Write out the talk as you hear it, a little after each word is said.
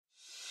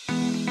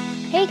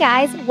Hey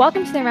guys,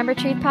 welcome to the Remember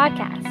Truth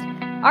podcast.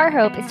 Our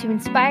hope is to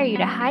inspire you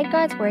to hide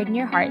God's word in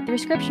your heart through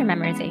scripture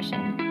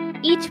memorization.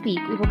 Each week,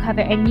 we will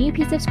cover a new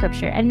piece of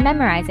scripture and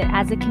memorize it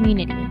as a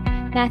community.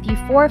 Matthew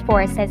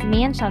 4:4 says,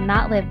 "Man shall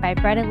not live by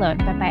bread alone,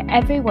 but by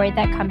every word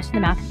that comes from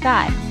the mouth of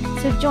God."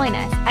 So join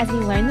us as we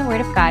learn the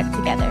word of God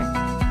together.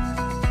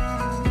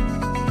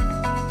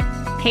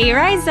 Hey,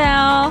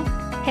 Raizel.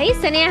 Hey,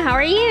 Xenia, how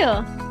are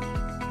you?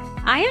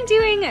 I am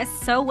doing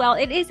so well.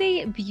 It is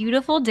a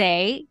beautiful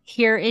day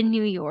here in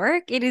New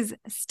York. It is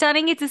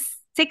stunning. It's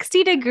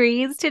 60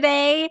 degrees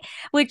today,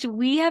 which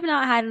we have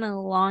not had in a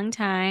long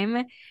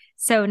time.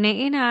 So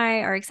Nate and I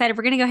are excited.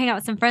 We're going to go hang out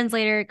with some friends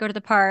later, go to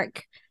the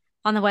park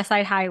on the West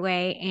Side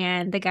Highway,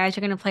 and the guys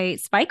are going to play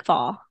spike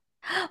ball.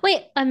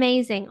 Wait,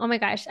 amazing. Oh my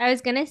gosh. I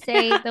was gonna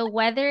say the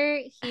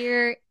weather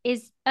here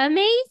is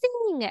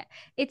amazing.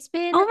 It's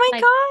been Oh my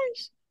like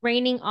gosh.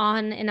 raining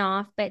on and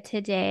off, but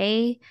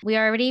today we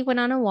already went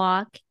on a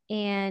walk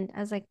and I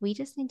was like, we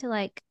just need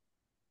to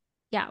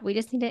we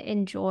just need to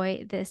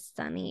enjoy this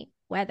sunny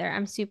weather.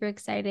 I'm super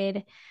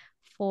excited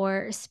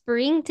for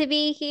spring to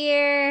be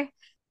here.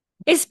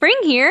 Is spring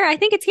here? I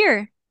think it's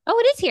here, Oh,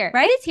 it is here. It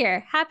right? is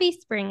here. Happy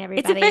spring,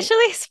 It's everybody.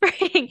 officially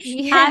spring.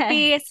 Yeah.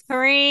 Happy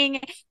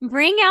spring.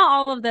 Bring out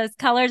all of those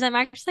colors. I'm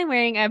actually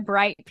wearing a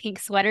bright pink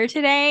sweater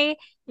today.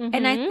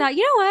 And I Mm-hmm. thought,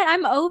 you know what?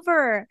 I'm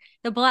over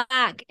the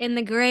black and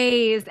the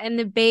grays and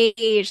the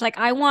beige. Like,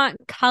 I want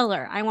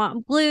color. I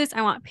want blues.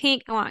 I want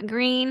pink. I want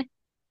green.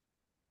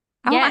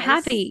 I want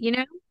happy, Yes. you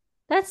know?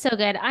 That's so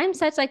good. I'm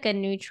such like a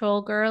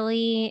neutral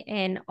girly,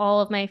 and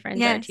all of my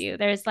friends are Yes. too.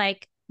 There's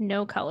like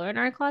no color in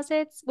our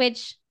closets,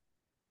 which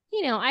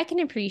I can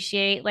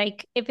appreciate.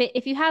 Like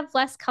if you have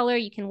less color,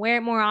 you can wear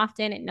it more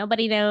often and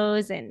nobody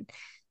knows. And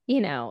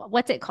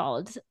what's it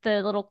called?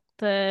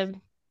 The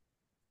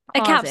A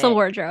capsule closet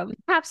wardrobe.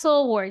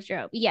 capsule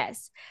wardrobe.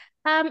 Yes.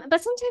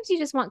 But sometimes you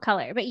just want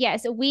color. But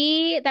yes,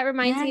 that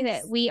reminds me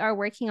that Yes. we are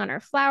working on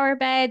our flower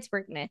beds.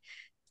 We're gonna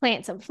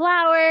plant some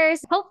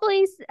flowers.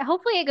 Hopefully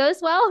it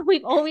goes well.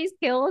 We've always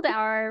killed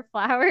our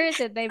flowers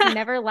and they've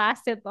never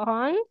lasted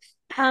long.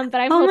 But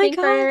I'm Oh my hoping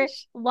for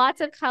gosh.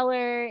 lots of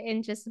color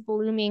and just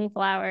blooming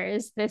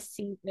flowers this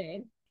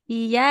season.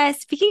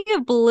 Yes. Speaking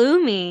of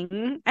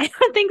blooming, I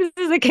don't think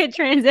this is a good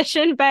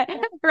transition, but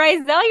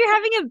Raizel, you're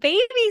having a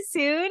baby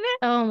soon.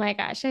 Oh my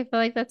gosh, I feel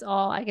like that's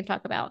all I can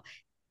talk about.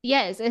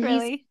 Yes, and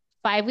he's Really?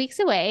 5 weeks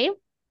away.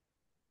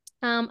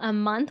 A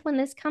month when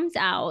this comes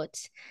out.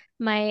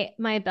 My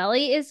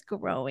belly is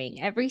growing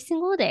every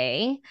single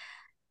day.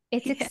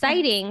 It's Yes.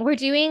 exciting. We're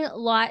doing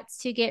lots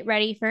to get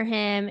ready for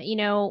him.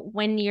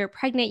 When you're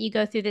pregnant, you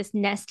go through this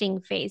nesting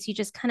phase. You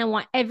just kind of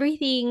want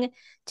everything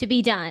to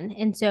be done.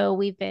 And so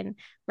we've been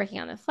working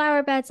on the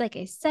flower beds. Like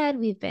I said,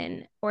 we've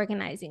been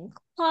organizing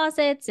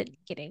closets and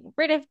getting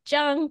rid of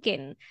junk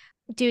and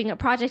doing a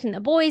project in the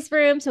boys'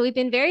 room. So we've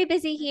been very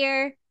busy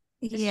here,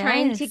 just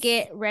trying to Yes.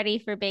 get ready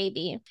for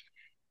baby.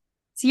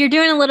 So you're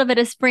doing a little bit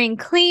of spring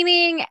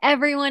cleaning.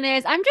 Everyone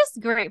is. I'm just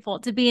grateful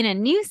to be in a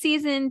new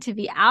season, to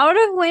be out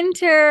of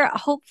winter,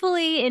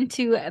 hopefully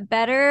into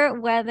better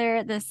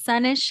weather. The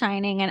sun is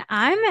shining and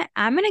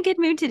I'm in a good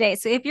mood today.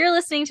 So if you're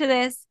listening to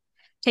this,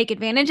 take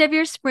advantage of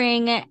your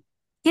spring.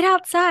 Get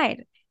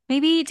outside.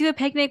 Maybe do a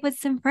picnic with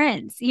some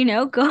friends,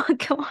 go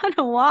on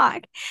a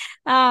walk.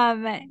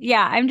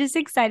 Yeah, I'm just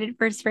excited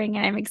for spring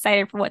and I'm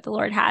excited for what the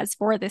Lord has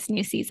for this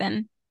new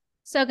season.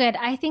 So good.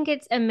 I think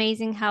it's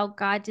amazing how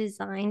God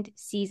designed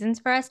seasons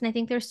for us. And I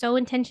think they're so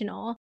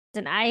intentional.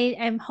 And I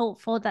am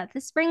hopeful that the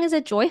spring is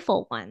a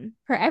joyful one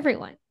for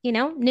everyone.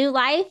 New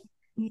life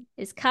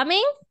is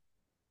coming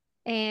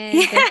and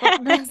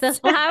the Yes.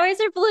 flowers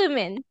are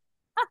blooming.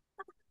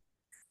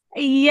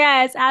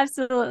 Yes,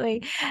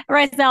 absolutely.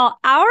 Right now,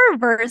 our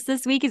verse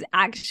this week is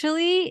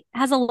actually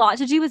has a lot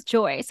to do with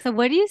joy. So,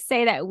 what do you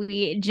say that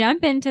we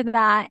jump into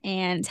that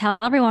and tell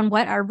everyone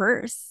what our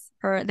verse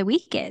for the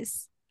week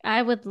is?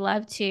 I would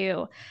love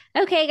to.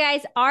 Okay,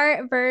 guys,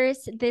 our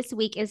verse this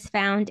week is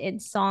found in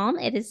Psalm.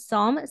 It is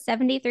Psalm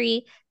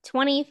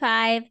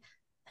 73:25.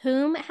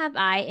 Whom have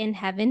I in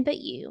heaven but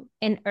you?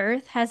 And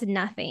earth has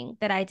nothing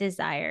that I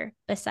desire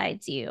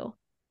besides you.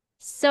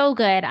 So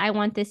good. I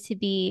want this to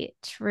be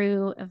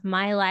true of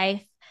my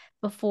life.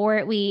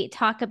 Before we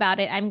talk about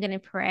it, I'm going to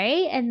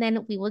pray and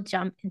then we will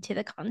jump into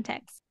the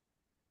context.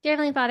 Dear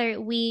Heavenly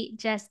Father, we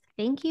just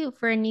thank you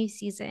for a new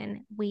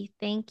season. We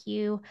thank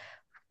you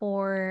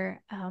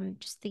for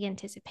just the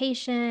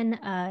anticipation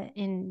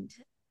and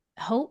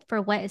hope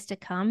for what is to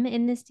come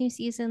in this new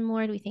season,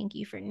 Lord. We thank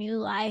you for new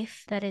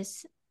life that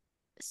is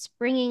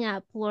springing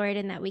up, Lord,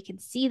 and that we can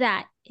see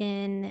that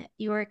in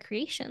your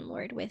creation,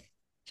 Lord, with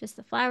just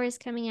the flowers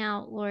coming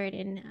out, Lord.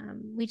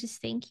 And we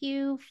just thank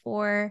you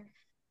for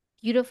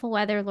beautiful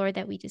weather, Lord,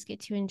 that we just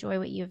get to enjoy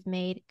what you have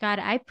made. God,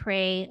 I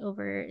pray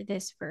over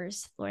this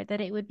verse, Lord,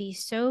 that it would be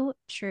so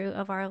true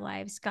of our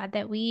lives, God,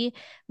 that we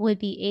would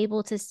be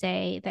able to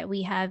say that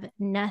we have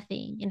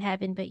nothing in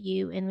heaven but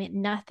you and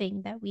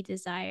nothing that we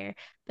desire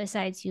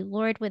besides you.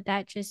 Lord, would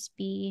that just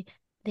be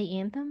the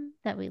anthem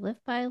that we live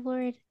by,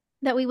 Lord?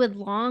 that we would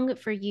long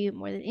for you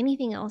more than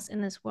anything else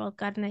in this world,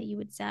 God, and that you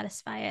would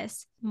satisfy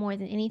us more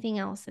than anything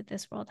else that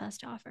this world has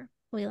to offer.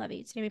 We love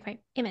you. Today we pray.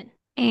 Amen.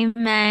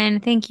 Amen.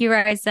 Thank you,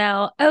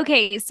 Raizel.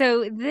 Okay,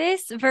 so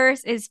this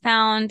verse is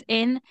found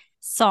in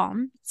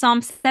Psalm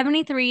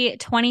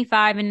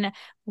 73:25. And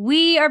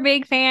we are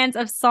big fans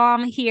of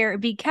Psalm here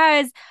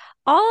because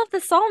all of the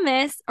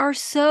psalmists are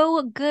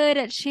so good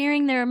at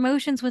sharing their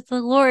emotions with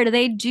the Lord.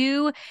 They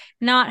do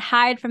not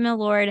hide from the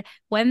Lord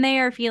when they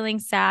are feeling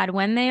sad,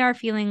 when they are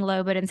feeling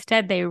low, but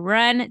instead they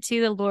run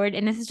to the Lord.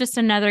 And this is just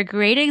another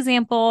great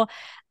example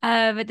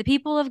of the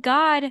people of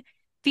God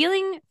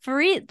feeling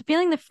free,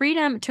 feeling the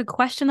freedom to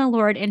question the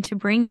Lord and to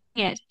bring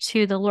it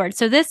to the Lord.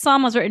 So this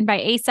psalm was written by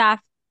Asaph.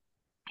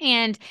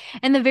 And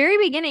in the very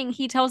beginning,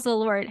 he tells the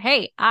Lord,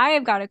 hey, I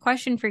have got a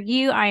question for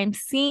you. I am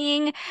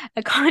seeing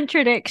a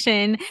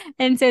contradiction.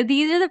 And so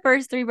these are the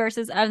first three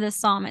verses of the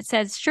psalm. It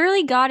says,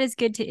 surely God is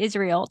good to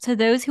Israel, to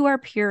those who are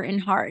pure in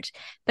heart.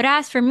 But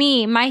as for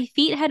me, my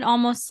feet had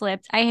almost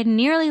slipped. I had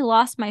nearly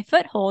lost my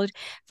foothold,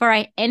 for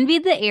I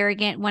envied the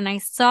arrogant when I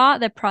saw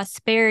the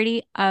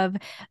prosperity of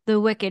the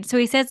wicked. So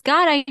he says,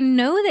 God, I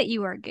know that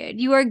you are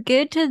good. You are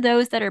good to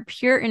those that are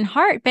pure in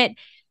heart, but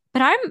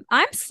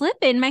I'm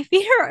slipping. My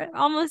feet are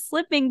almost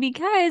slipping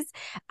because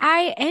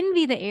I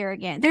envy the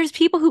arrogant. There's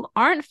people who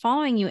aren't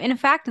following you. In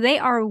fact, they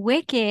are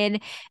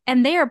wicked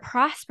and they are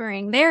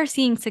prospering. They are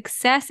seeing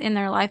success in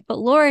their life. But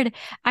Lord,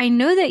 I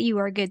know that you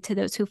are good to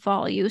those who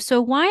follow you.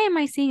 So why am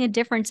I seeing a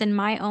difference in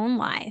my own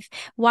life?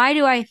 Why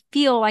do I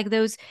feel like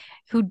those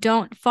who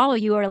don't follow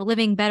you are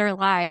living better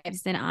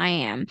lives than I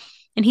am?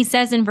 And he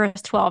says in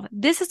verse 12,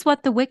 this is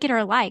what the wicked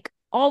are like,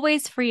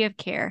 always free of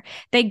care.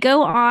 They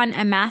go on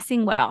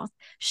amassing wealth.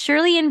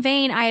 Surely in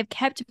vain I have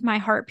kept my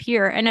heart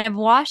pure and have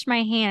washed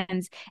my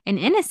hands in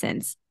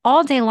innocence.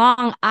 All day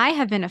long I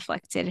have been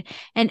afflicted,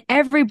 and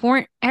every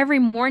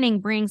morning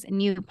brings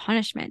new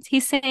punishments.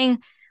 He's saying,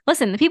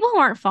 listen, the people who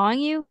aren't following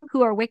you,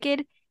 who are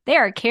wicked, they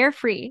are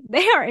carefree.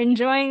 They are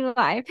enjoying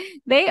life.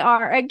 They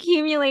are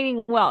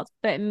accumulating wealth.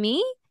 But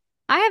me,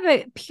 I have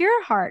a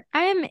pure heart.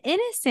 I am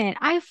innocent.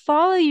 I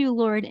follow you,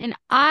 Lord, and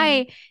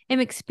I am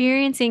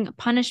experiencing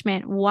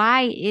punishment.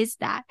 Why is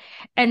that?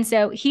 And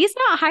so he's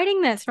not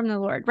hiding this from the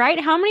Lord, right?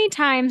 How many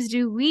times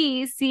do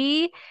we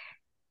see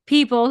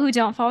people who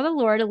don't follow the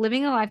Lord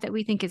living a life that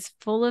we think is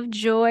full of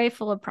joy,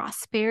 full of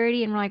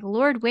prosperity? And we're like,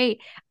 Lord, wait,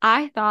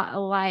 I thought a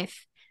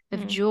life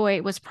of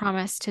joy was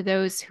promised to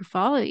those who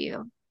follow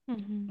you.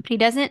 But he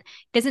doesn't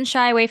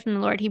shy away from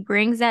the Lord. He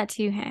brings that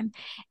to him.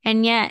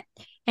 And yet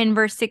in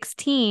verse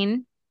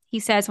 16, he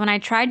says, when I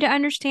tried to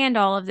understand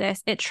all of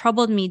this, it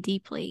troubled me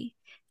deeply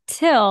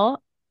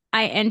till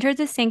I entered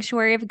the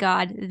sanctuary of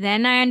God.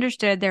 Then I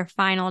understood their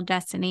final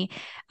destiny.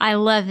 I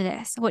love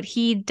this. What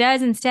he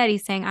does instead,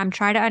 he's saying, I'm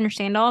trying to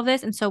understand all of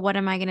this. And so what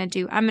am I going to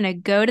do? I'm going to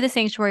go to the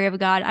sanctuary of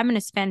God. I'm going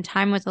to spend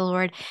time with the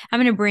Lord. I'm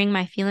going to bring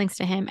my feelings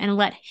to him and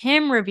let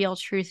him reveal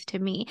truth to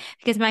me,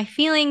 because my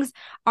feelings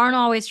aren't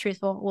always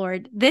truthful.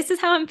 Lord, this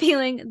is how I'm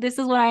feeling. This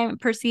is what I'm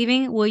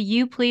perceiving. Will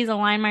you please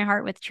align my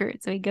heart with truth?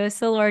 So he goes to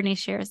the Lord and he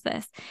shares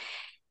this.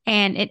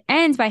 And it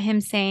ends by him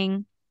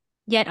saying,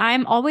 yet I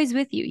am always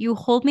with you. You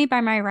hold me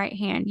by my right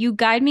hand. You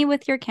guide me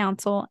with your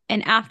counsel,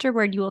 and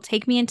afterward you will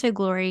take me into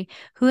glory.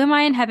 Who am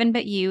I in heaven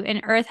but you?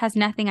 And earth has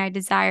nothing I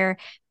desire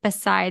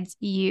besides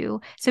you.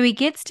 So he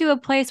gets to a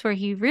place where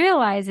he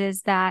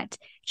realizes that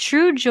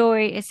true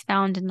joy is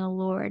found in the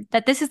Lord,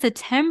 that this is a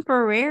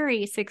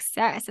temporary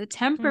success, a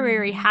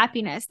temporary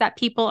happiness that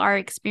people are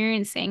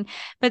experiencing.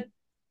 But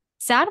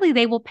sadly,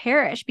 they will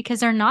perish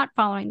because they're not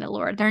following the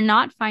Lord. They're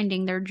not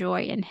finding their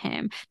joy in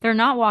him. They're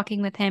not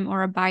walking with him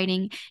or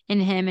abiding in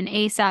him. And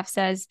Asaph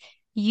says,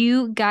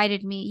 you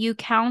guided me. You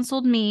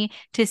counseled me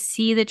to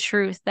see the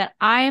truth, that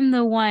I am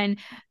the one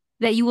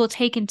that you will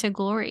take into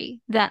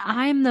glory, that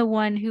I am the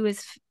one who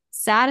is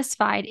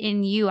satisfied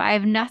in you. I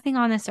have nothing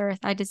on this earth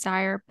I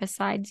desire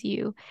besides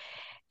you.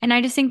 And I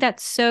just think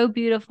that's so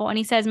beautiful. And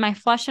he says, my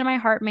flesh and my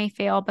heart may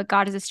fail, but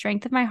God is the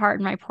strength of my heart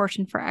and my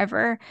portion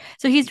forever.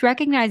 So he's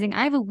recognizing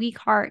I have a weak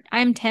heart.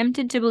 I'm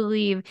tempted to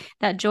believe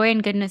that joy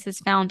and goodness is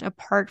found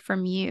apart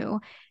from you.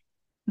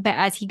 But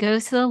as he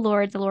goes to the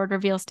Lord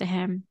reveals to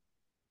him,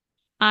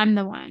 I'm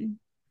the one.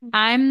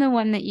 I'm the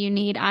one that you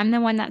need. I'm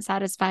the one that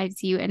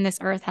satisfies you. And this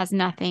earth has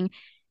nothing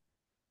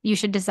you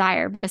should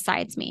desire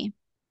besides me.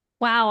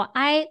 Wow,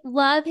 I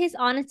love his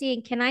honesty.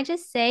 And can I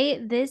just say,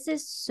 this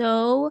is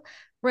so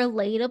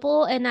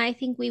relatable. And I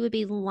think we would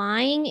be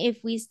lying if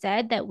we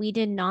said that we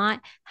did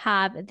not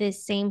have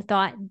this same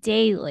thought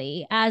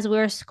daily as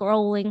we're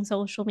scrolling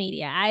social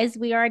media, as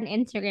we are on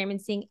Instagram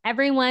and seeing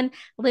everyone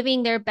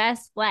living their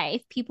best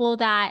life, people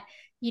that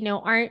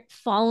aren't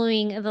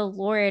following the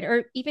Lord,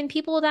 or even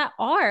people that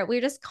are. We're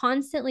just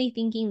constantly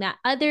thinking that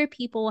other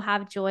people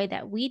have joy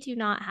that we do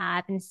not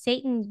have. And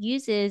Satan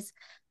uses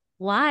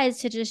lies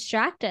to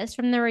distract us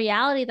from the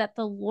reality that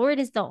the Lord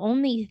is the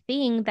only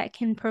thing that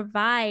can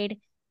provide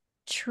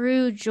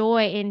true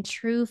joy and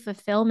true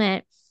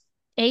fulfillment.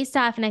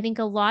 Asaph, and I think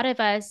a lot of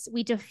us,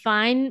 we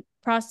define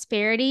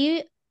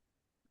prosperity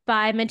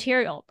by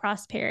material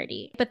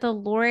prosperity, but the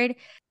Lord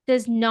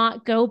does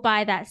not go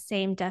by that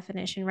same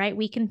definition, right?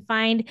 We can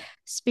find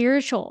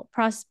spiritual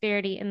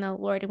prosperity in the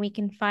Lord, and we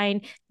can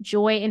find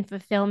joy and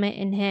fulfillment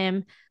in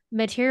Him.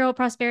 Material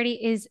prosperity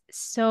is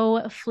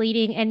so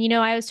fleeting. And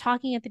I was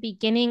talking at the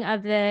beginning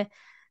of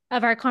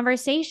our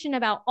conversation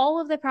about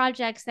all of the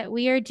projects that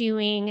we are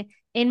doing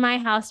in my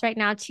house right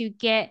now to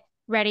get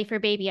ready for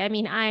baby. I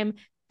mean, I'm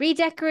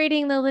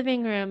redecorating the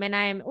living room, and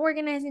I'm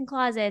organizing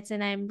closets,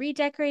 and I'm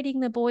redecorating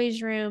the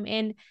boys' room.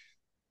 And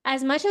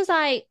as much as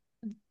I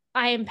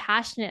am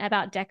passionate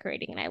about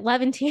decorating, and I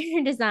love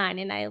interior design,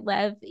 and I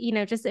love,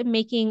 just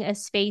making a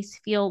space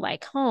feel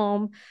like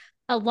home.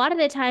 A lot of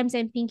the times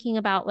I'm thinking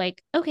about,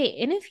 like, okay,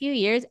 in a few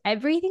years,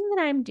 everything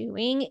that I'm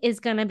doing is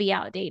going to be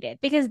outdated,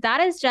 because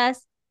that is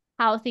just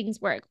how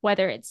things work,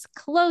 whether it's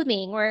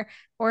clothing or,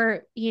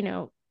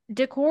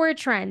 decor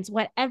trends,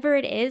 whatever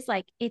it is,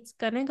 like, it's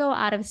going to go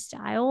out of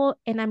style,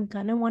 and I'm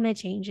going to want to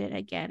change it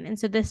again. And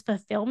so this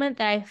fulfillment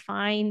that I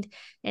find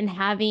in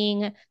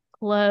having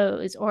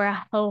clothes or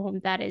a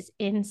home that is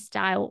in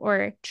style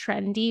or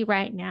trendy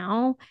right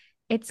now,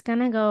 it's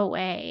gonna go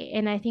away.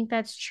 And I think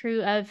that's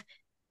true of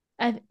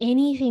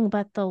anything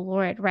but the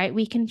Lord, right?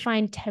 We can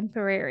find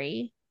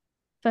temporary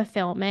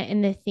fulfillment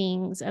in the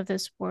things of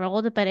this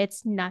world, but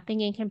it's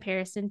nothing in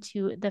comparison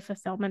to the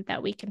fulfillment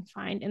that we can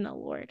find in the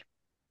Lord.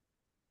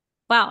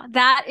 Wow,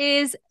 that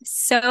is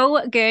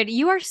so good.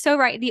 You are so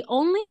right. The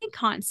only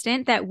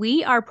constant that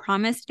we are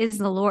promised is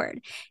the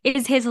Lord,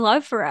 is his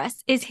love for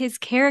us, is his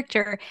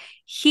character.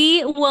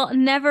 He will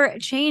never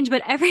change,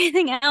 but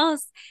everything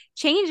else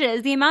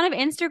changes. The amount of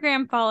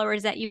Instagram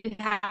followers that you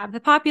have,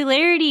 the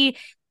popularity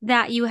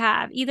that you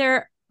have,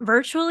 either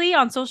virtually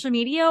on social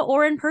media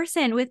or in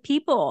person with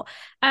people.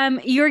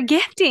 Your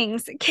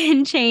giftings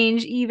can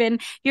change, even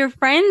your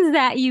friends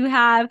that you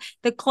have,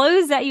 the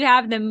clothes that you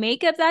have, the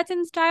makeup that's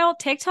in style.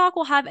 TikTok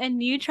will have a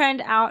new trend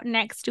out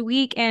next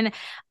week. And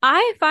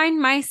I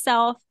find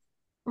myself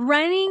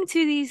running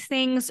to these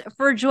things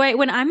for joy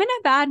when I'm in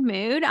a bad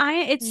mood.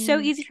 It's so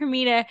Mm. easy for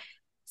me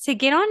to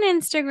get on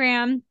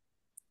Instagram,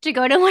 to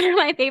go to one of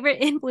my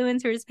favorite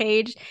influencers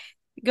page,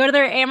 go to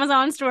their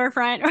Amazon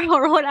storefront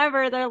or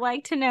whatever they're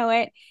like to know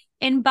it,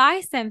 and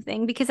buy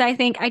something, because I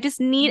think I just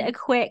need Mm.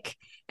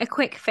 a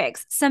quick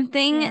fix,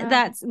 something Yeah.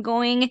 that's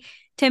going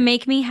to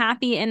make me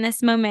happy in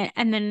this moment.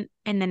 And then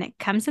it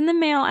comes in the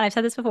mail. And I've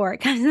said this before, it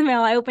comes in the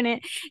mail, I open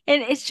it,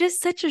 and it's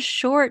just such a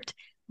short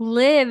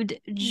lived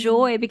Mm.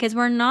 joy, because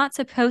we're not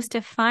supposed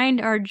to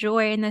find our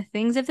joy in the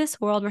things of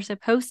this world. We're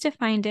supposed to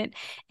find it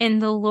in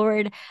the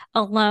Lord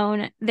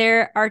alone.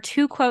 There are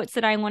two quotes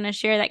that I want to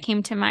share that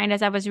came to mind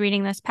as I was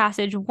reading this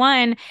passage.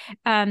 One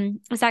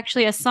is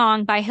actually a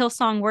song by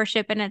Hillsong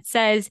Worship, and it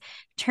says,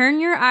 "Turn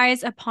your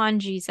eyes upon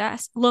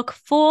Jesus, look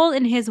full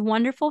in his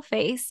wonderful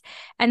face,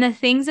 and the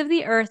things of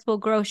the earth will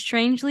grow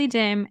strangely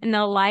dim in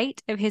the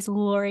light of his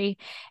glory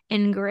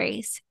and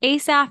grace."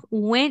 Asaph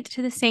went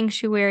to the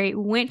sanctuary,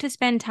 went to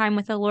spend time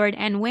with the Lord,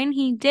 and when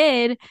he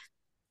did,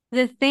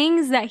 the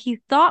things that he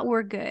thought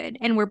were good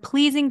and were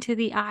pleasing to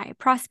the eye,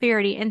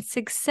 prosperity and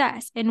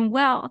success and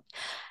wealth,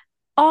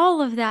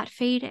 all of that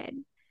faded.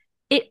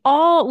 It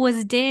all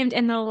was dimmed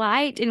in the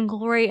light and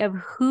glory of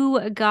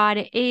who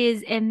God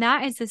is. And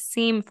that is the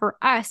same for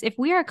us. If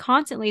we are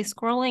constantly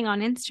scrolling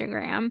on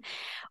Instagram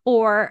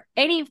or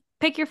any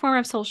pick your form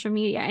of social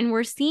media, and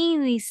we're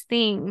seeing these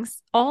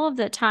things all of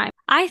the time,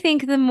 I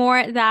think the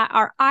more that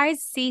our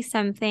eyes see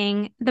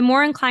something, the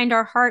more inclined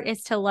our heart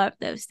is to love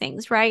those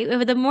things, right?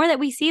 The more that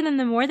we see them,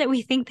 the more that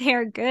we think they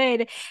are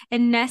good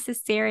and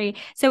necessary.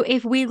 So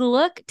if we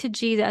look to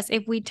Jesus,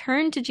 if we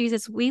turn to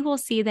Jesus, we will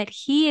see that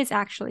he is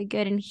actually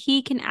good and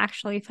he can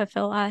actually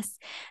fulfill us.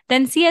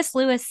 Then C.S.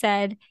 Lewis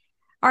said,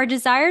 "Our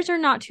desires are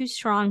not too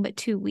strong, but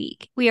too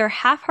weak. We are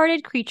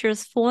half-hearted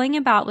creatures fooling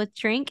about with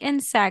drink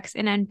and sex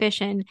and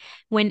ambition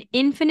when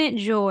infinite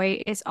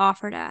joy is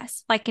offered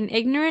us, like an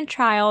ignorant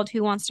child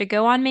who wants to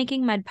go on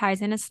making mud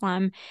pies in a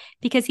slum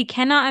because he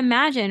cannot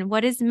imagine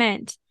what is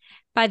meant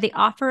by the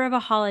offer of a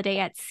holiday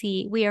at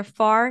sea. We are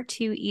far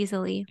too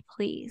easily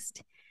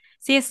pleased."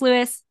 C.S.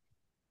 Lewis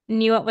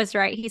knew what was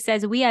right. He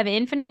says, "We have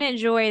infinite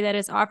joy that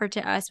is offered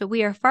to us, but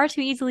we are far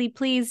too easily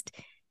pleased.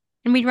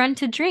 And we run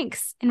to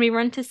drinks, and we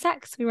run to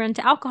sex, we run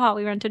to alcohol,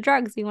 we run to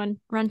drugs, we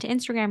run to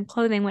Instagram,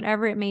 clothing,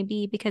 whatever it may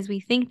be, because we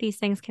think these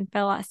things can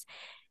fill us.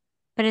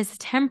 But it's a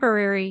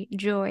temporary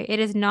joy. It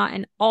is not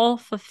an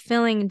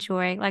all-fulfilling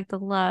joy like the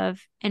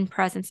love and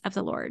presence of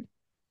the Lord."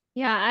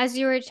 Yeah, as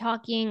you were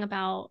talking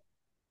about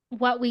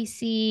what we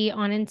see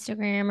on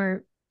Instagram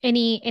or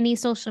any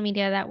social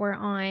media that we're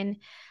on,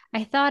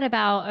 I thought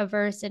about a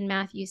verse in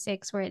Matthew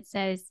 6 where it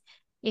says,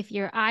 if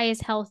your eye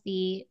is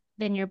healthy,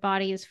 then your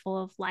body is full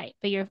of light.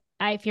 But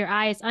if your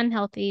eye is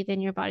unhealthy,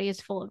 then your body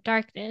is full of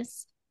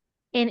darkness.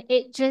 And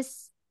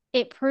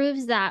it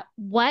proves that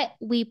what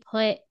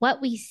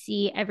we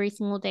see every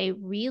single day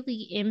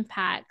really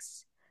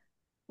impacts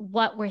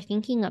what we're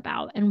thinking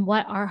about and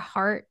what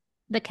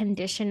the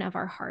condition of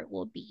our heart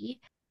will be.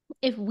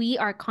 If we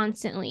are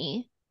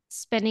constantly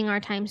spending our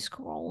time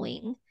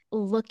scrolling,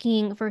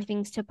 looking for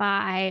things to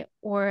buy,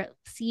 or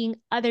seeing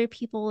other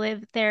people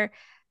live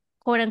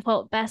quote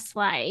unquote best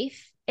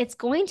life, it's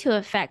going to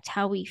affect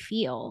how we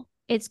feel.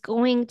 It's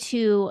going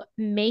to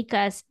make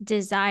us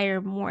desire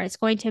more. It's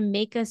going to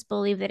make us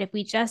believe that if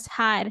we just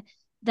had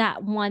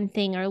that one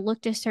thing or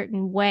looked a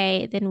certain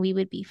way, then we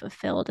would be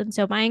fulfilled. And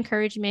so my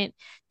encouragement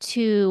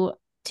to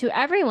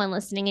everyone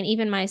listening and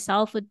even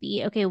myself would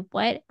be, okay,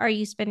 what are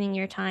you spending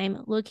your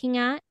time looking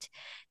at?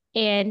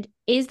 And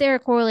is there a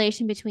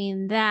correlation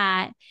between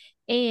that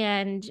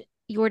and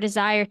your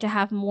desire to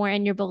have more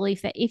and your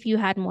belief that if you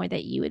had more,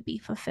 that you would be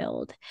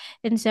fulfilled?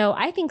 And so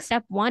I think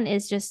step one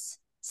is just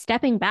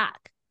stepping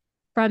back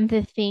from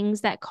the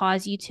things that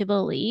cause you to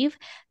believe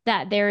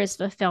that there is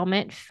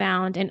fulfillment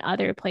found in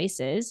other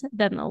places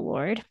than the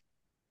Lord.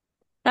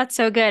 That's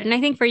so good. And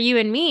I think for you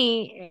and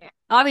me,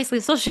 obviously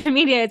social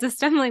media is a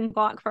stumbling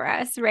block for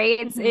us, right?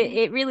 Mm-hmm.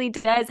 It really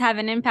does have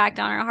an impact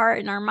on our heart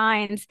and our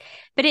minds,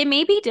 but it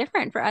may be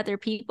different for other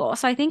people.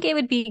 So I think it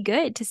would be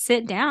good to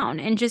sit down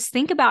and just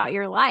think about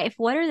your life.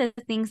 What are the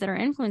things that are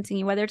influencing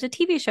you, whether it's a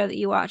TV show that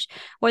you watch,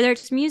 whether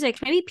it's music,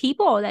 maybe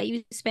people that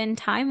you spend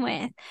time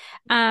with,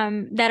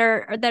 that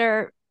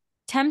are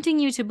tempting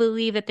you to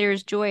believe that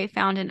there's joy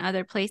found in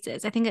other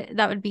places. I think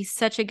that would be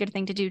such a good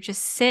thing to do.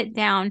 Just sit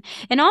down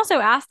and also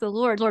ask the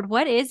Lord, Lord,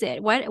 what is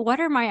it? What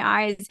are my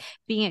eyes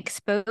being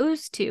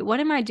exposed to? What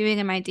am I doing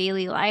in my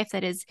daily life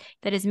that is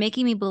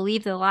making me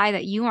believe the lie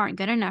that you aren't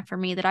good enough for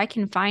me, that I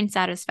can find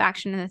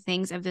satisfaction in the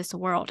things of this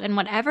world? And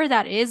whatever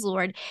that is,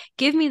 Lord,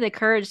 give me the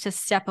courage to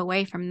step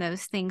away from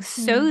those things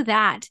Mm-hmm. so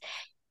that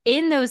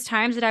in those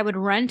times that I would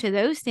run to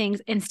those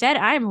things, instead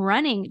I'm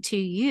running to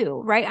you,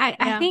 right? I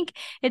Yeah, think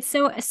it's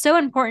so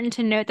important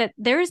to note that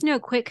there is no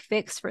quick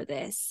fix for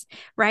this,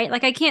 right?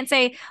 Like I can't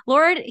say,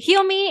 Lord,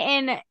 heal me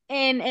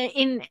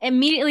and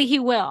immediately he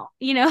will,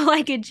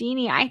 like a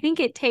genie. I think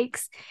it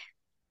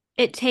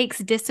takes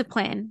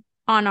discipline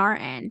on our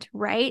end,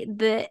 right?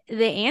 The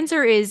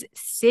answer is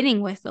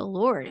sitting with the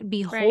Lord, right.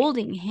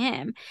 beholding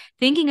him,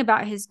 thinking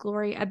about his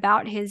glory,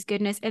 about his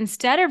goodness,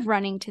 instead of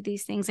running to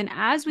these things. And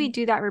as we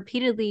do that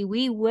repeatedly,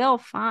 we will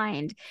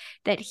find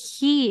that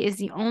he is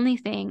the only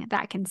thing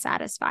that can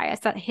satisfy us,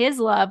 that his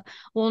love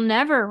will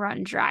never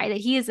run dry, that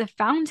he is a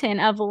fountain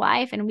of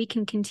life, and we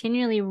can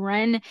continually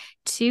run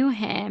to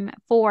him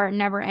for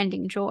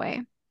never-ending joy.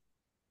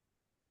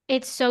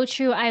 It's so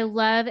true. I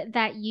love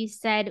that you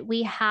said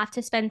we have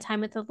to spend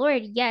time with the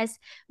Lord. Yes,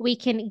 we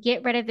can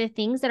get rid of the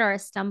things that are a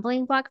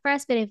stumbling block for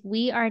us, but if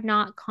we are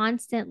not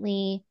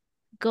constantly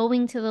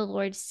going to the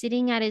Lord,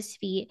 sitting at his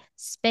feet,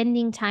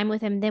 spending time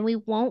with him, then we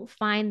won't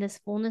find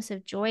this fullness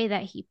of joy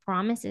that he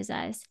promises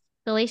us.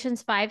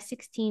 Galatians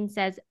 5:16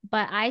 says,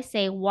 "But I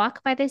say,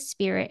 walk by the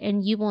Spirit,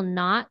 and you will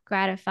not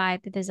gratify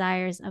the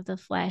desires of the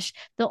flesh."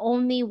 The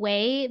only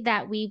way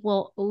that we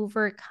will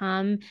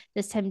overcome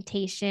this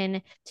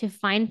temptation to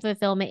find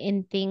fulfillment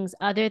in things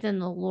other than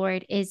the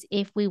Lord is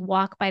if we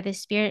walk by the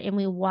Spirit, and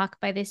we walk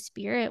by the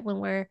Spirit when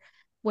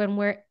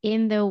we're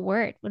in the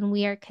word, when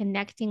we are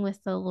connecting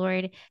with the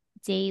Lord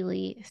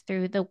daily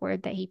through the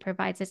word that he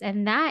provides us.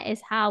 And that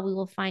is how we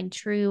will find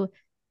true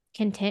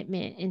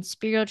contentment and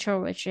spiritual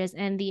riches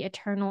and the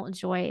eternal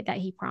joy that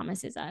he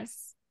promises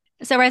us.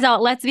 So, Raizel,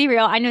 let's be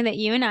real. I know that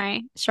you and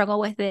I struggle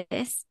with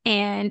this,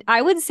 and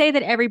I would say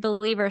that every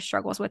believer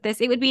struggles with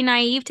this. It would be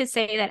naive to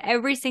say that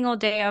every single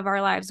day of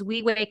our lives,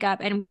 we wake up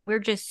and we're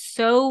just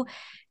so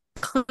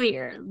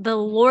clear. The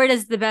Lord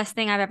is the best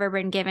thing I've ever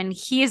been given.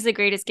 He is the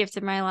greatest gift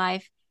of my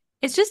life.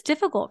 It's just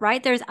difficult,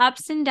 right? There's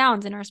ups and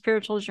downs in our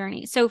spiritual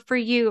journey. So, for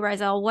you,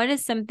 Raizel, what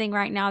is something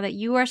right now that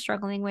you are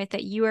struggling with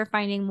that you are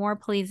finding more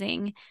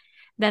pleasing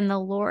than the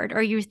Lord?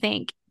 Or you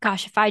think,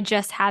 gosh, if I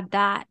just had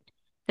that,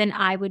 then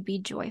I would be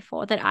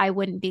joyful, that I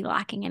wouldn't be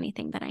lacking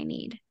anything that I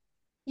need.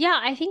 Yeah,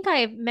 I think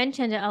I've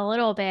mentioned it a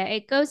little bit.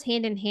 It goes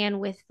hand in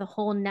hand with the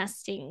whole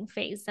nesting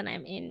phase that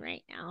I'm in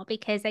right now,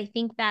 because I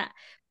think that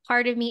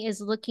part of me is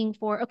looking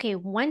for, okay,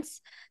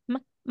 once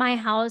my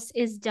house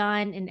is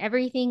done and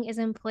everything is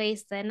in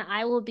place, then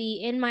I will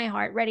be in my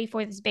heart ready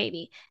for this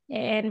baby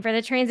and for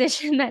the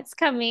transition that's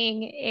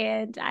coming.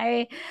 And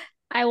I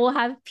will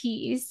have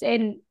peace.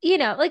 And,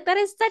 like that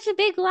is such a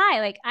big lie.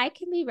 Like I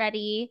can be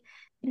ready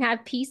and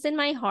have peace in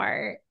my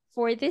heart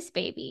for this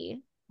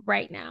baby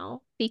right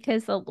now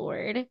because the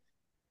Lord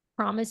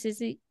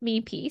promises me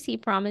peace. He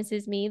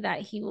promises me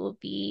that he will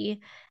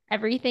be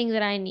everything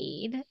that I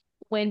need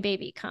when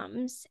baby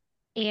comes.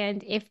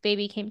 And if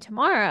baby came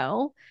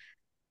tomorrow,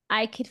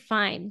 I could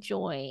find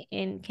joy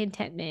and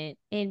contentment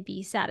and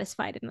be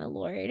satisfied in the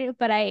Lord.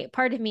 But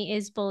part of me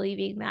is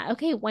believing that,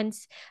 okay,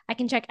 once I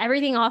can check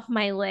everything off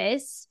my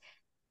list,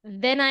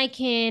 then I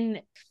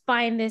can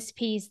find this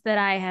peace that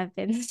I have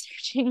been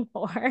searching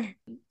for.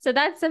 So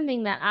that's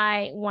something that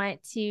I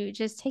want to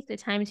just take the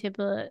time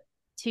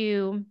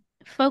to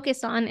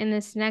focus on in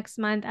this next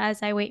month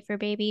as I wait for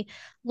baby.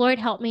 Lord,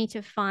 help me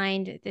to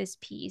find this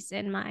peace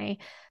and my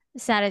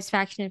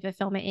satisfaction and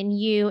fulfillment in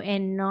you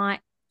and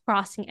not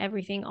crossing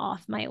everything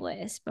off my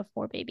list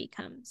before baby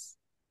comes.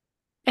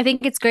 I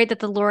think it's great that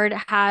the Lord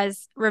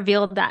has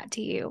revealed that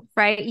to you,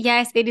 right?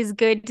 Yes, it is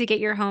good to get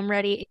your home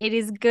ready. It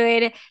is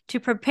good to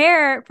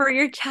prepare for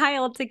your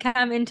child to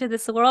come into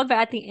this world. But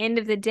at the end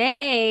of the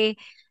day,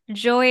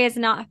 joy is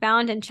not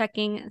found in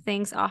checking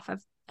things off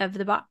of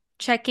the box.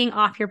 Checking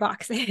off your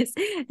boxes.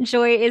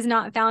 Joy is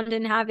not found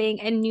in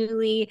having a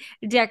newly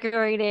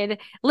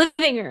decorated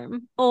living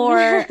room or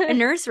a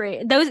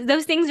nursery.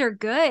 Those things are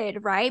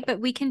good, right? But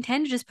we can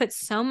tend to just put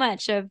so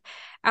much of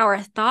our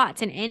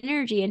thoughts and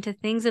energy into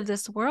things of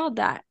this world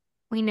that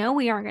we know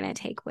we aren't going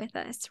to take with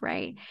us,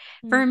 right?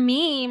 For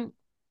me,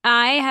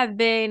 I have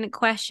been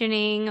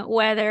questioning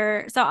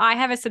whether, so I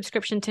have a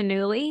subscription to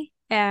Newly.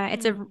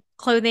 It's a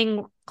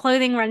clothing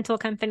rental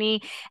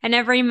company, and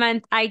every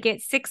month I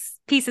get 6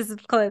 pieces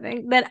of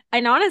clothing.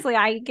 And honestly,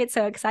 I get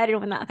so excited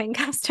when that thing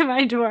comes to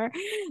my door.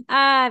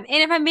 And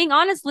if I'm being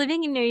honest,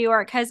 living in New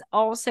York has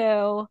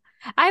also,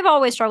 I've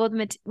always struggled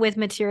with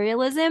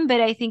materialism,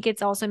 but I think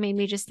it's also made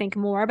me just think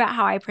more about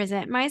how I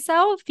present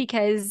myself,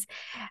 because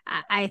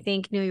I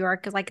think New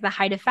York is like the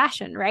height of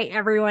fashion, right?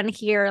 Everyone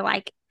here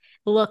like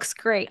looks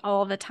great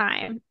all the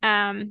time.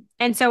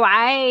 And so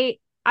I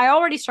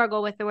already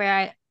struggle with the way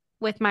I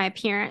with my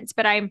appearance,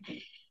 but I'm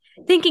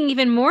thinking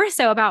even more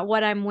so about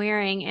what I'm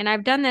wearing. And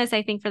I've done this,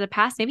 I think, for the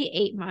past maybe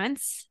 8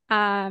 months,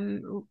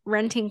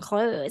 renting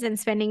clothes and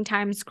spending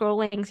time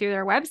scrolling through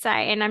their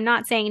website. And I'm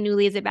not saying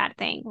Nuuly is a bad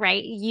thing,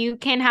 right? You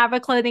can have a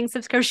clothing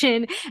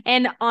subscription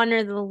and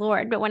honor the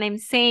Lord. But what I'm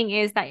saying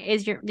is that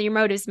is your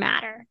motives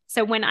matter.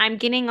 So when I'm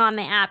getting on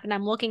the app and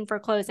I'm looking for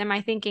clothes, am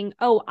I thinking,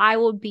 oh, I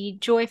will be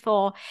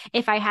joyful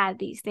if I had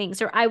these things,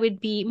 or I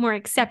would be more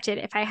accepted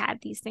if I had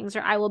these things,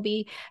 or I will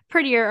be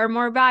prettier or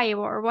more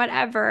valuable or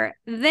whatever,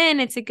 then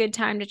it's a good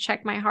time to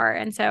check my heart.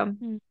 And so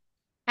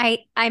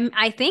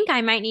I think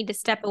I might need to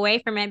step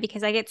away from it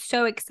because I get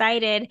so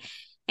excited,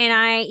 and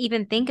I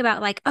even think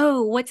about like,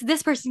 oh, what's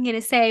this person going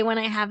to say when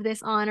I have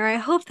this on, or I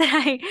hope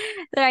that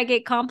I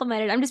get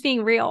complimented. I'm just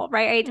being real,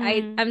 right?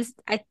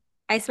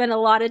 I spend a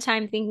lot of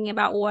time thinking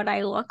about what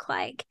I look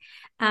like.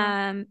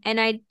 And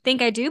I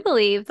think I do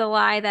believe the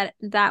lie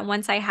that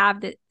once I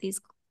have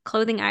these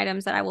clothing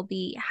items that I will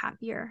be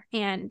happier.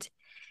 And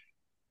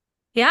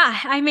yeah,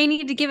 I may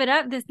need to give it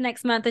up this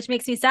next month, which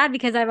makes me sad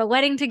because I have a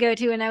wedding to go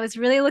to and I was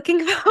really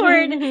looking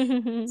forward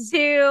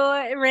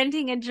to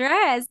renting a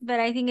dress. But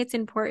I think it's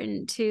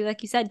important to,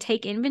 like you said,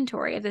 take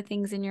inventory of the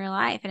things in your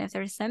life. And if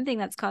there's something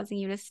that's causing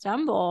you to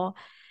stumble,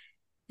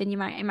 then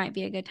it might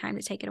be a good time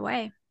to take it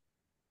away.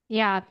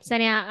 Yeah,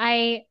 Xenia,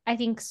 I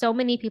think so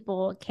many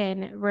people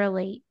can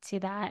relate to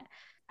that.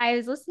 I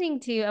was listening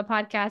to a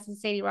podcast with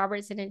Sadie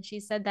Robertson, and she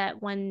said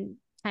that one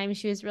time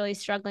she was really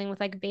struggling with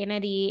like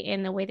vanity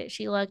in the way that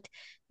she looked,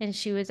 and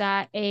she was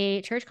at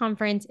a church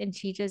conference and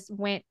she just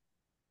went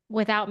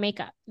without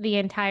makeup the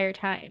entire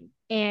time.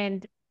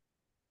 And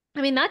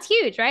I mean, that's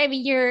huge, right? I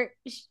mean, you're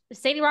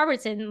Sadie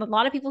Robertson, a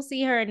lot of people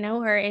see her and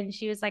know her, and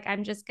she was like,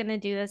 I'm just gonna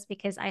do this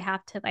because I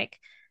have to like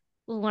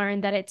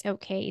learn that it's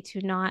okay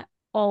to not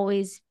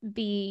always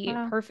be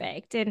Wow.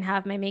 perfect and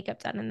have my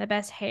makeup done and the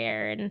best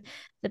hair and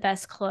the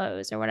best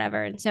clothes or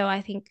whatever. And so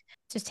I think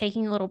just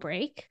taking a little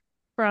break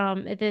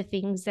from the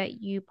things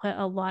that you put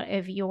a lot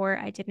of your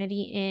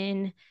identity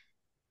in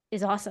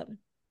is awesome.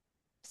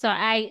 So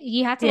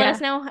you have to let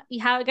us Yeah. know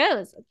how it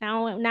goes.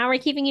 Now we're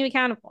keeping you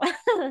accountable.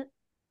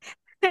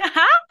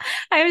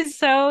 I was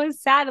so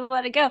sad to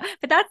let it go.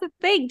 But that's the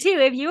thing too.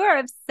 If you are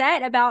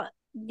upset about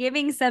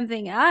giving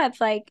something up,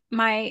 like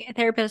my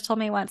therapist told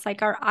me once,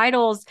 like our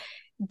idols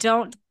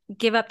don't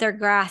give up their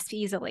grasp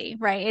easily,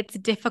 right? It's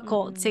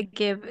difficult to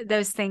give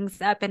those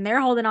things up and they're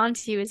holding on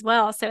to you as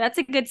well. So that's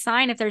a good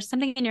sign if there's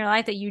something in your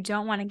life that you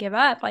don't want to give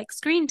up, like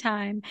screen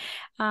time,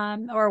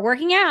 or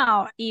working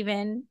out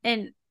even.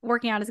 And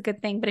working out is a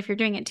good thing, but if you're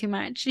doing it too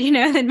much,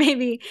 then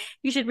maybe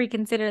you should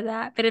reconsider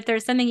that. But if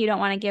there's something you don't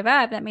want to give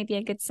up, that may be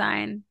a good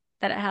sign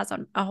that it has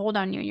a hold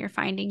on you and you're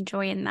finding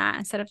joy in that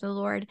instead of the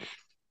Lord.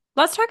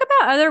 Let's talk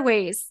about other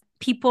ways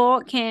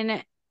people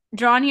can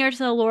draw near to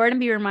the Lord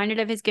and be reminded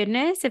of his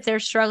goodness if they're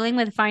struggling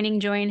with finding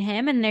joy in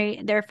him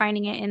and they're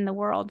finding it in the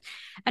world.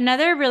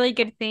 Another really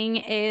good thing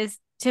is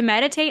to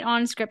meditate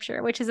on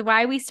scripture, which is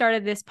why we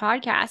started this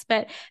podcast.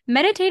 But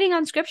meditating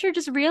on scripture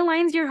just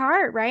realigns your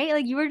heart, right?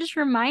 Like you were just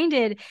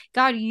reminded,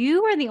 God,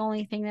 you are the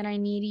only thing that I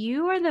need.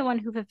 You are the one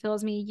who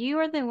fulfills me. You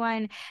are the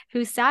one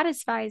who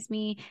satisfies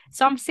me.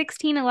 Psalm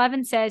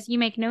 16:11 says, you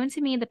make known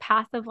to me the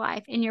path of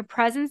life. In your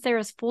presence, there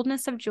is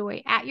fullness of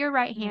joy. At your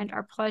right hand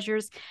are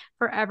pleasures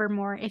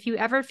forevermore. If you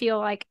ever feel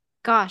like,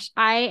 gosh,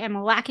 I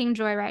am lacking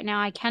joy right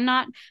now, I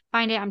cannot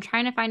find it, I'm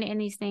trying to find it in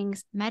these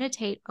things,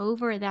 meditate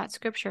over that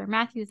scripture.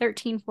 Matthew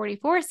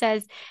 13:44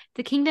 says,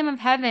 the kingdom of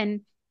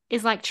heaven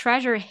is like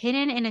treasure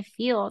hidden in a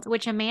field,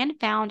 which a man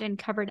found and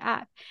covered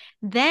up.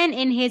 Then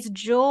in his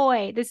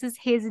joy, this is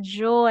his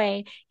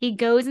joy, he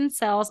goes and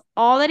sells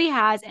all that he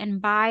has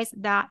and buys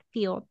that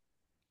field.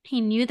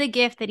 He knew the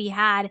gift that he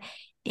had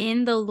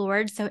in the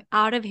Lord. So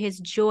out of his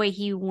joy,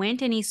 he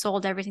went and he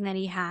sold everything that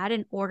he had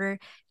in order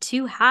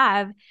to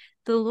have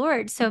the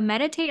Lord. So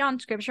meditate on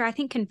scripture. I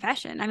think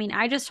confession. I mean,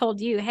 I just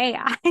told you, hey,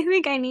 I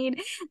think I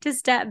need to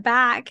step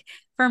back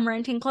from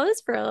renting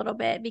clothes for a little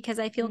bit because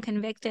I feel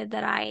convicted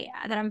that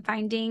I'm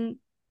finding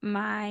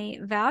my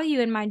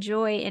value and my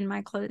joy in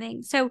my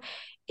clothing. So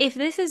if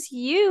this is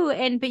you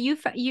but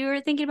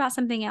you're thinking about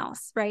something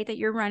else, right, that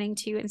you're running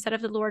to instead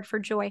of the Lord for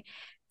joy,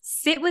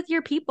 sit with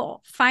your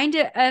people, find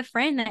a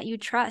friend that you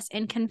trust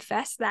and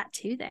confess that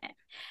to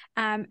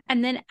them.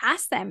 And then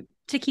ask them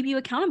to keep you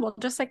accountable.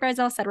 Just like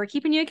Raizel said, we're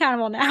keeping you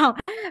accountable now.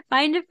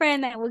 Find a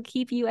friend that will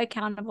keep you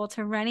accountable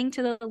to running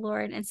to the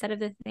Lord instead of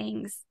the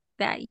things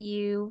that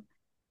you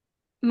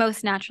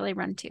most naturally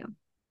run to.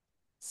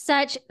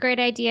 Such great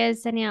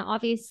ideas, Xenia.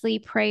 Obviously,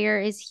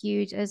 prayer is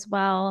huge as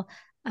well.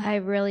 I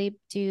really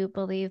do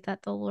believe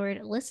that the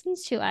Lord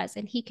listens to us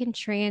and he can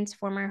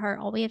transform our heart.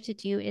 All we have to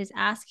do is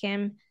ask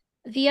him.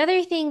 The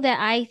other thing that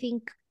I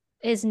think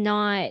is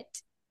not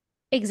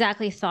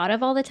exactly thought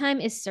of all the time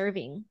is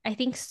serving. I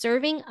think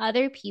serving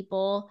other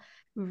people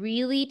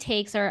really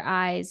takes our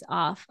eyes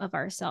off of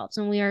ourselves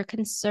when we are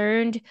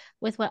concerned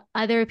with what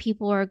other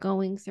people are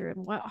going through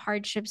and what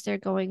hardships they're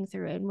going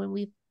through. And when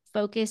we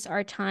focus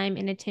our time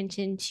and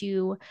attention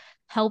to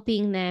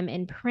helping them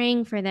and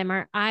praying for them,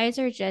 our eyes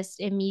are just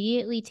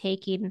immediately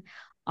taken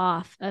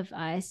off of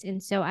us.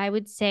 And so I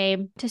would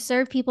say to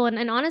serve people,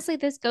 and honestly,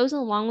 this goes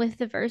along with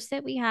the verse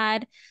that we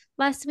had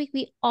last week.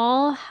 We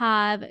all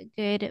have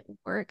good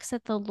works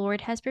that the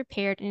Lord has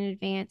prepared in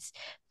advance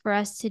for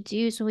us to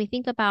do. So we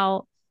think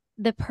about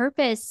the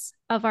purpose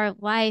of our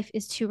life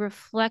is to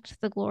reflect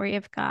the glory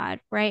of God,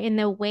 right? In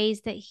the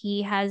ways that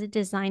he has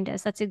designed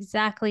us. That's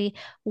exactly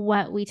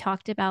what we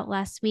talked about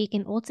last week.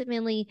 And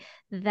ultimately,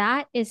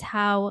 that is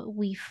how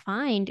we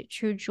find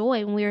true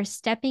joy when we are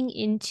stepping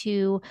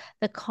into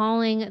the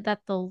calling that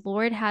the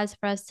Lord has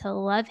for us to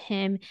love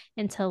him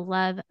and to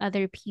love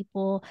other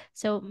people.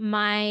 So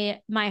my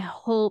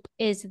hope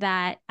is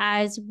that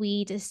as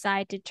we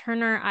decide to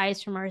turn our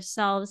eyes from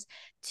ourselves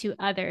to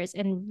others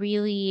and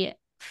really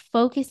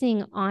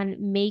focusing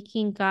on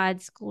making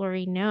God's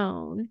glory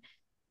known,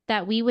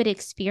 that we would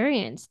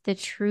experience the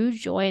true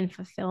joy and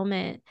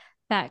fulfillment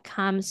that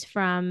comes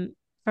from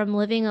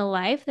living a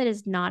life that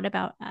is not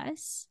about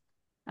us,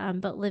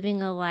 but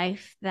living a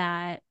life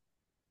that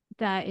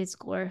is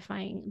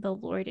glorifying the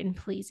Lord and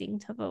pleasing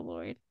to the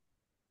Lord.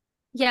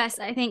 Yes,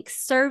 I think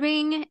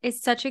serving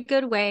is such a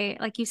good way,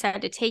 like you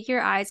said, to take your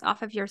eyes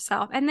off of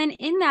yourself. And then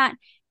in that,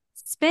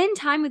 spend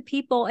time with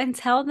people and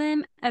tell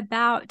them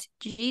about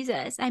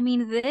Jesus. I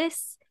mean,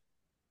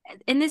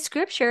 in this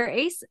scripture,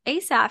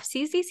 Asaph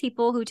sees these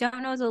people who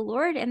don't know the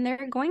Lord and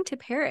they're going to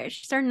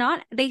perish.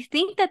 They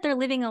think that they're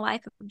living a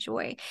life of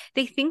joy.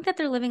 They think that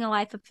they're living a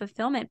life of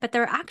fulfillment, but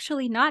they're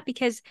actually not,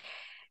 because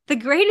the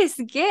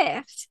greatest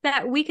gift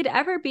that we could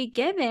ever be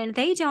given,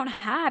 they don't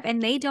have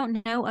and they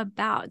don't know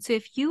about. So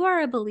if you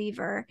are a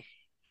believer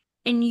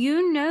and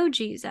you know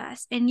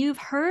Jesus and you've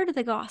heard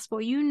the gospel,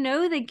 you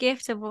know the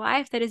gift of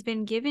life that has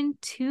been given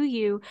to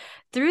you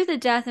through the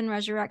death and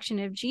resurrection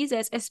of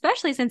Jesus,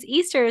 especially since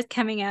Easter is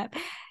coming up,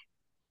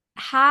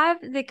 have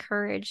the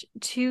courage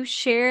to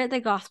share the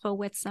gospel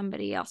with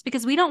somebody else,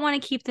 because we don't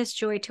want to keep this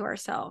joy to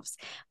ourselves.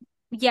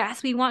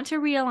 Yes, we want to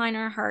realign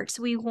our hearts.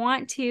 We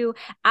want to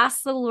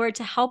ask the Lord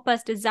to help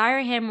us desire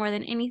him more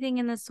than anything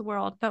in this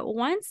world. But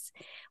once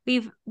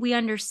we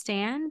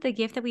understand the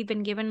gift that we've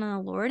been given in the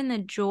Lord and the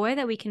joy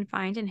that we can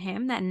find in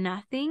him that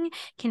nothing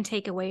can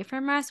take away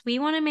from us, we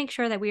want to make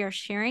sure that we are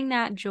sharing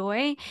that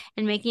joy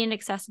and making it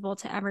accessible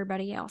to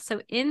everybody else.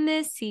 So in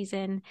this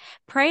season,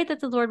 pray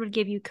that the Lord would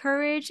give you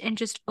courage and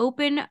just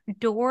open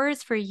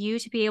doors for you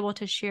to be able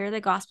to share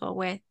the gospel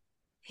with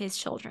his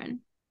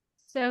children.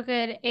 So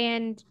good.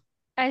 And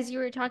as you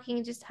were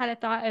talking, just had a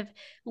thought of,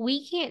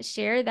 we can't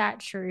share that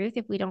truth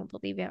if we don't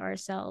believe it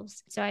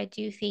ourselves. So I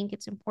do think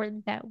it's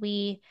important that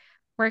we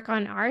work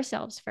on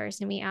ourselves first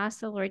and we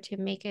ask the Lord to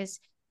make us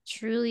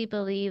truly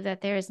believe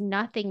that there is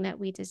nothing that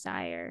we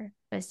desire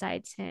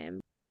besides him.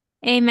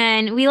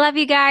 Amen. We love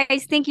you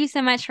guys. Thank you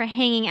so much for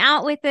hanging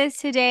out with us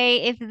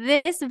today. If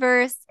this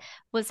verse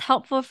was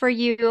helpful for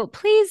you,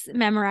 please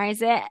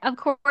memorize it. Of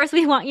course,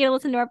 we want you to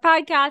listen to our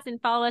podcast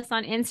and follow us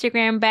on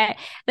Instagram, but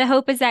the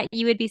hope is that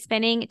you would be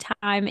spending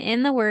time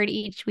in the Word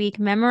each week,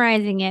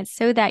 memorizing it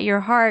so that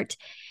your heart,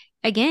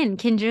 again,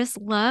 can just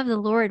love the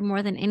Lord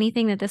more than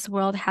anything that this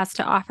world has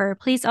to offer.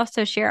 Please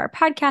also share our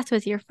podcast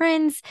with your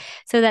friends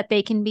so that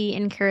they can be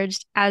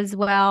encouraged as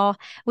well.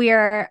 We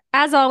are,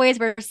 as always,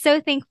 we're so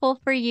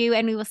thankful for you,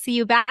 and we will see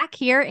you back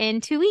here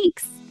in 2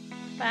 weeks.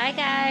 Bye,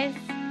 guys.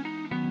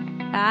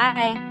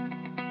 Bye.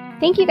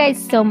 Thank you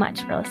guys so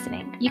much for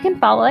listening. You can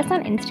follow us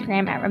on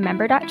Instagram at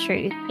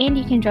remember.truth, and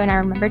you can join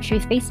our Remember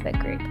Truth Facebook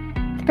group.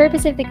 The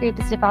purpose of the group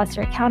is to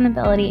foster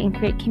accountability and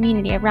create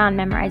community around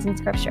memorizing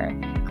scripture.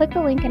 Click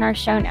the link in our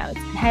show notes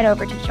and head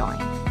over to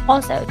join.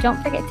 Also,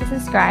 don't forget to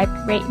subscribe,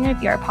 rate, and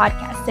review our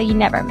podcast so you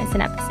never miss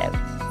an episode.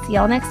 See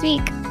y'all next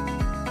week.